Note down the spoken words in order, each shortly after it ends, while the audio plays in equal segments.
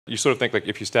You sort of think like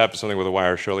if you stab something with a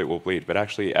wire, surely it will bleed, but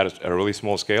actually at a really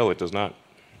small scale, it does not.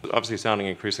 Obviously sounding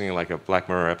increasingly like a Black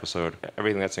Mirror episode.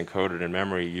 Everything that's encoded in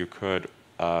memory, you could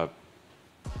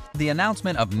The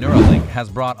announcement of Neuralink has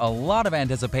brought a lot of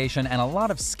anticipation and a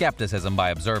lot of skepticism by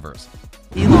observers.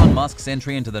 Elon Musk's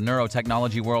entry into the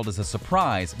neurotechnology world is a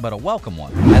surprise, but a welcome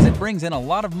one, as it brings in a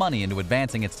lot of money into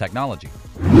advancing its technology.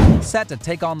 Set to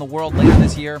take on the world later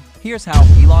this year, here's how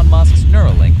Elon Musk's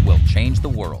Neuralink will change the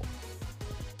world.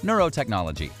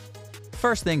 Neurotechnology.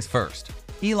 First things first,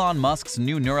 Elon Musk's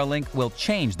new Neuralink will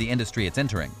change the industry it's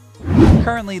entering.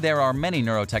 Currently, there are many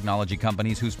neurotechnology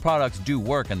companies whose products do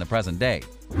work in the present day.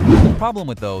 The problem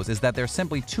with those is that they're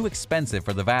simply too expensive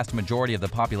for the vast majority of the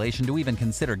population to even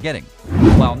consider getting.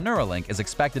 While Neuralink is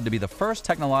expected to be the first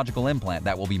technological implant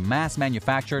that will be mass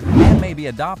manufactured and may be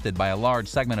adopted by a large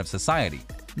segment of society,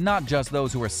 not just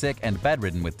those who are sick and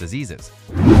bedridden with diseases.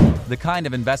 The kind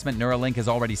of investment Neuralink has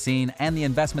already seen and the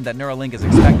investment that Neuralink is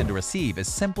expected to receive is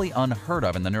simply unheard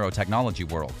of in the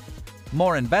neurotechnology world.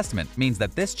 More investment means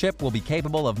that this chip will be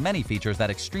capable of many features that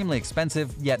extremely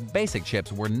expensive yet basic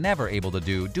chips were never able to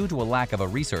do due to a lack of a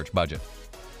research budget.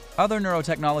 Other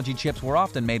neurotechnology chips were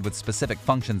often made with specific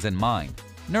functions in mind.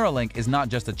 Neuralink is not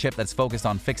just a chip that's focused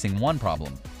on fixing one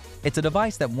problem. It's a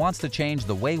device that wants to change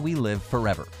the way we live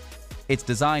forever. It's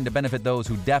designed to benefit those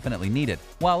who definitely need it,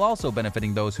 while also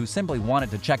benefiting those who simply want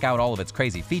it to check out all of its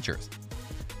crazy features.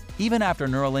 Even after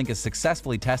Neuralink is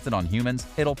successfully tested on humans,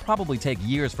 it'll probably take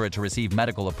years for it to receive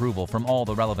medical approval from all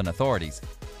the relevant authorities.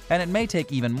 And it may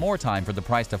take even more time for the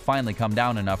price to finally come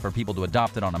down enough for people to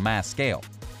adopt it on a mass scale.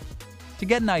 To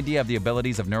get an idea of the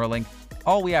abilities of Neuralink,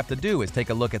 all we have to do is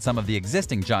take a look at some of the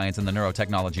existing giants in the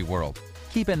neurotechnology world.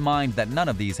 Keep in mind that none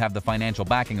of these have the financial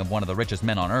backing of one of the richest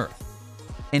men on Earth.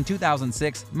 In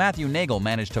 2006, Matthew Nagel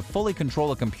managed to fully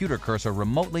control a computer cursor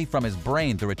remotely from his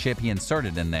brain through a chip he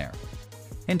inserted in there.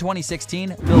 In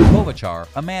 2016, Bill Kovachar,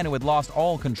 a man who had lost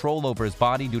all control over his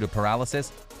body due to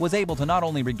paralysis, was able to not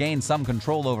only regain some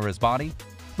control over his body,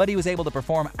 but he was able to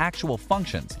perform actual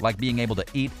functions like being able to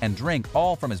eat and drink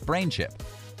all from his brain chip.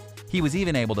 He was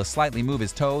even able to slightly move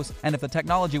his toes, and if the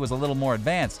technology was a little more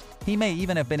advanced, he may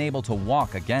even have been able to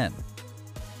walk again.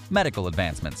 Medical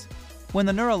advancements. When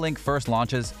the Neuralink first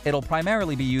launches, it'll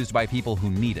primarily be used by people who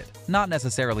need it, not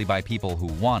necessarily by people who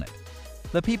want it.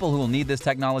 The people who will need this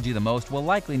technology the most will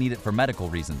likely need it for medical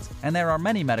reasons, and there are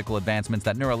many medical advancements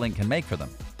that Neuralink can make for them.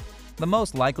 The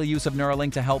most likely use of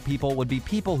Neuralink to help people would be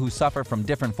people who suffer from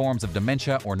different forms of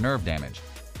dementia or nerve damage.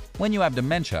 When you have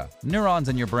dementia, neurons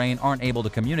in your brain aren't able to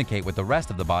communicate with the rest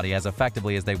of the body as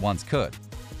effectively as they once could.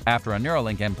 After a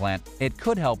Neuralink implant, it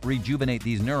could help rejuvenate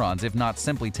these neurons if not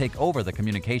simply take over the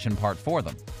communication part for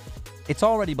them. It's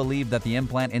already believed that the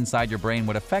implant inside your brain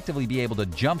would effectively be able to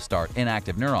jumpstart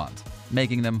inactive neurons,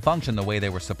 making them function the way they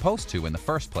were supposed to in the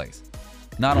first place.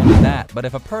 Not only that, but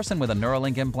if a person with a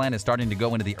Neuralink implant is starting to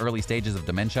go into the early stages of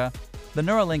dementia, the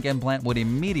Neuralink implant would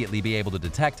immediately be able to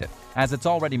detect it, as it's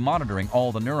already monitoring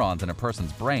all the neurons in a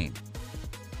person's brain.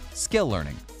 Skill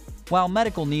learning. While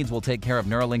medical needs will take care of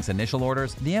Neuralink's initial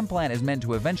orders, the implant is meant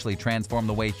to eventually transform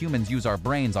the way humans use our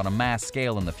brains on a mass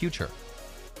scale in the future.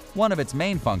 One of its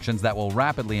main functions that will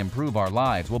rapidly improve our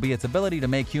lives will be its ability to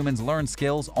make humans learn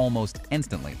skills almost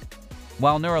instantly.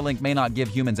 While Neuralink may not give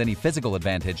humans any physical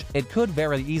advantage, it could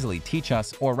very easily teach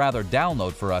us, or rather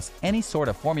download for us, any sort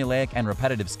of formulaic and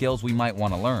repetitive skills we might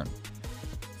want to learn.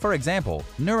 For example,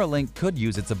 Neuralink could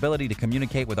use its ability to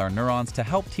communicate with our neurons to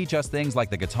help teach us things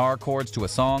like the guitar chords to a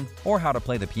song or how to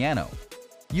play the piano.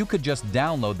 You could just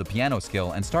download the piano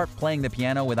skill and start playing the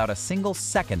piano without a single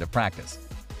second of practice.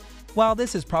 While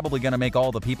this is probably going to make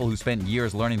all the people who spent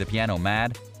years learning the piano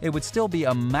mad, it would still be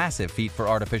a massive feat for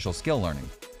artificial skill learning.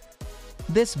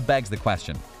 This begs the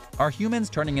question, are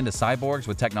humans turning into cyborgs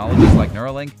with technologies like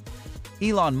Neuralink?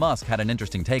 Elon Musk had an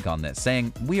interesting take on this,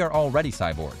 saying, "We are already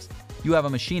cyborgs. You have a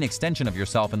machine extension of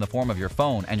yourself in the form of your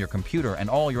phone and your computer and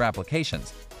all your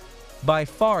applications. By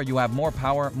far, you have more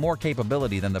power, more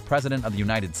capability than the President of the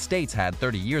United States had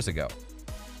 30 years ago."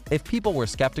 If people were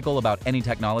skeptical about any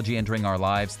technology entering our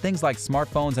lives, things like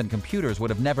smartphones and computers would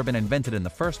have never been invented in the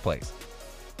first place.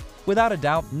 Without a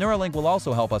doubt, Neuralink will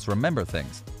also help us remember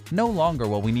things. No longer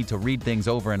will we need to read things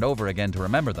over and over again to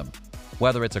remember them.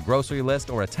 Whether it's a grocery list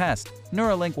or a test,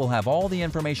 Neuralink will have all the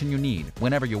information you need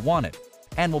whenever you want it,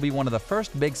 and will be one of the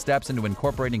first big steps into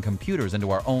incorporating computers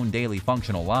into our own daily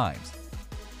functional lives.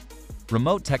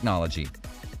 Remote technology.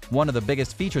 One of the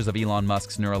biggest features of Elon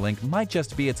Musk's Neuralink might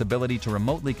just be its ability to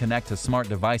remotely connect to smart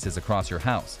devices across your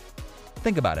house.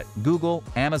 Think about it. Google,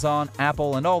 Amazon,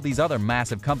 Apple, and all these other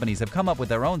massive companies have come up with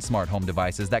their own smart home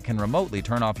devices that can remotely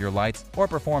turn off your lights or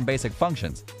perform basic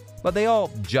functions, but they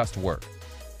all just work.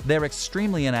 They're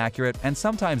extremely inaccurate, and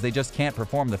sometimes they just can't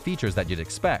perform the features that you'd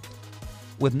expect.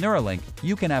 With Neuralink,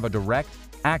 you can have a direct,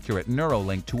 accurate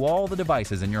Neuralink to all the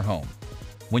devices in your home.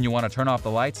 When you want to turn off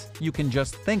the lights, you can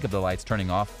just think of the lights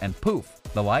turning off and poof,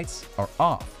 the lights are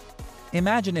off.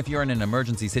 Imagine if you're in an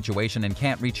emergency situation and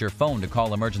can't reach your phone to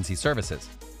call emergency services.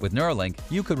 With Neuralink,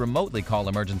 you could remotely call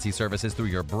emergency services through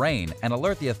your brain and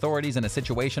alert the authorities in a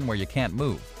situation where you can't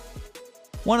move.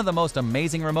 One of the most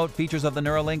amazing remote features of the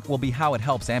Neuralink will be how it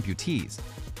helps amputees.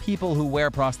 People who wear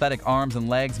prosthetic arms and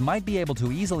legs might be able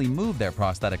to easily move their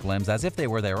prosthetic limbs as if they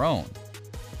were their own.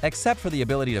 Except for the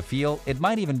ability to feel, it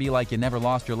might even be like you never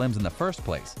lost your limbs in the first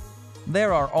place.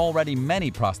 There are already many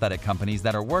prosthetic companies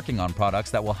that are working on products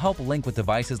that will help link with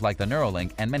devices like the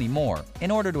Neuralink and many more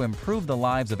in order to improve the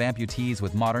lives of amputees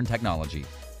with modern technology.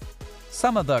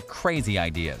 Some of the crazy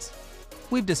ideas.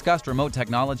 We've discussed remote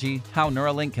technology, how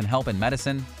Neuralink can help in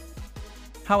medicine,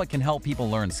 how it can help people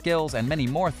learn skills, and many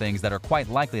more things that are quite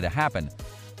likely to happen.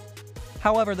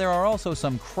 However, there are also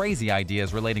some crazy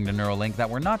ideas relating to Neuralink that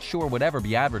we're not sure would ever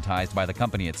be advertised by the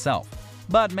company itself,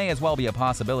 but may as well be a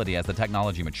possibility as the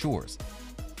technology matures.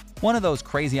 One of those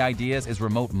crazy ideas is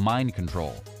remote mind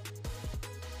control.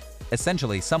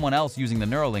 Essentially, someone else using the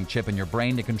Neuralink chip in your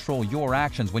brain to control your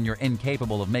actions when you're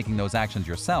incapable of making those actions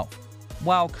yourself.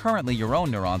 While currently your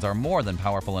own neurons are more than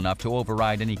powerful enough to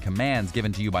override any commands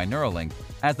given to you by Neuralink,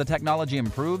 as the technology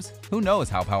improves, who knows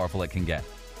how powerful it can get.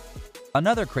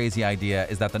 Another crazy idea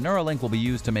is that the Neuralink will be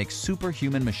used to make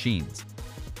superhuman machines.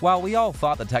 While we all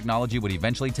thought the technology would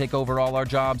eventually take over all our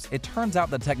jobs, it turns out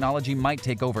the technology might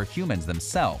take over humans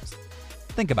themselves.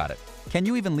 Think about it. Can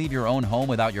you even leave your own home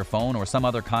without your phone or some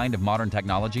other kind of modern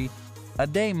technology? A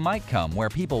day might come where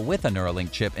people with a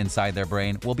Neuralink chip inside their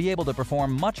brain will be able to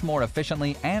perform much more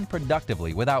efficiently and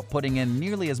productively without putting in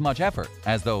nearly as much effort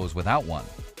as those without one.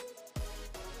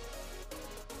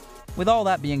 With all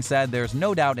that being said, there's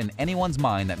no doubt in anyone's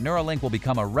mind that Neuralink will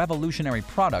become a revolutionary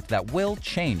product that will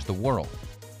change the world.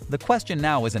 The question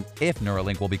now isn't if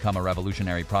Neuralink will become a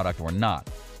revolutionary product or not,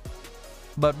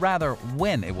 but rather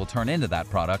when it will turn into that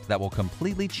product that will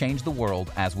completely change the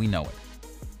world as we know it.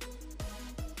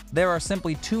 There are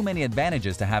simply too many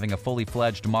advantages to having a fully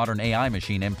fledged modern AI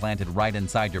machine implanted right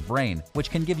inside your brain, which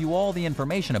can give you all the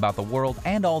information about the world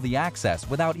and all the access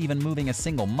without even moving a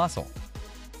single muscle.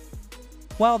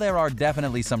 While there are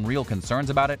definitely some real concerns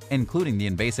about it, including the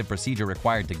invasive procedure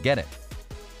required to get it,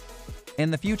 in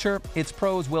the future, its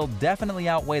pros will definitely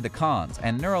outweigh the cons,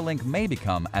 and Neuralink may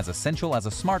become as essential as a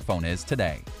smartphone is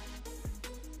today.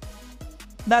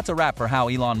 That's a wrap for how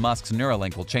Elon Musk's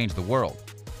Neuralink will change the world.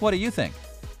 What do you think?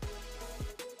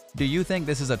 Do you think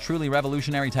this is a truly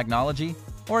revolutionary technology,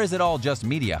 or is it all just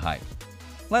media hype?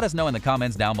 Let us know in the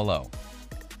comments down below.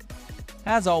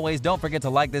 As always, don't forget to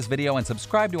like this video and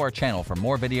subscribe to our channel for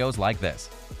more videos like this.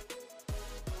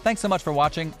 Thanks so much for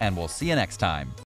watching, and we'll see you next time.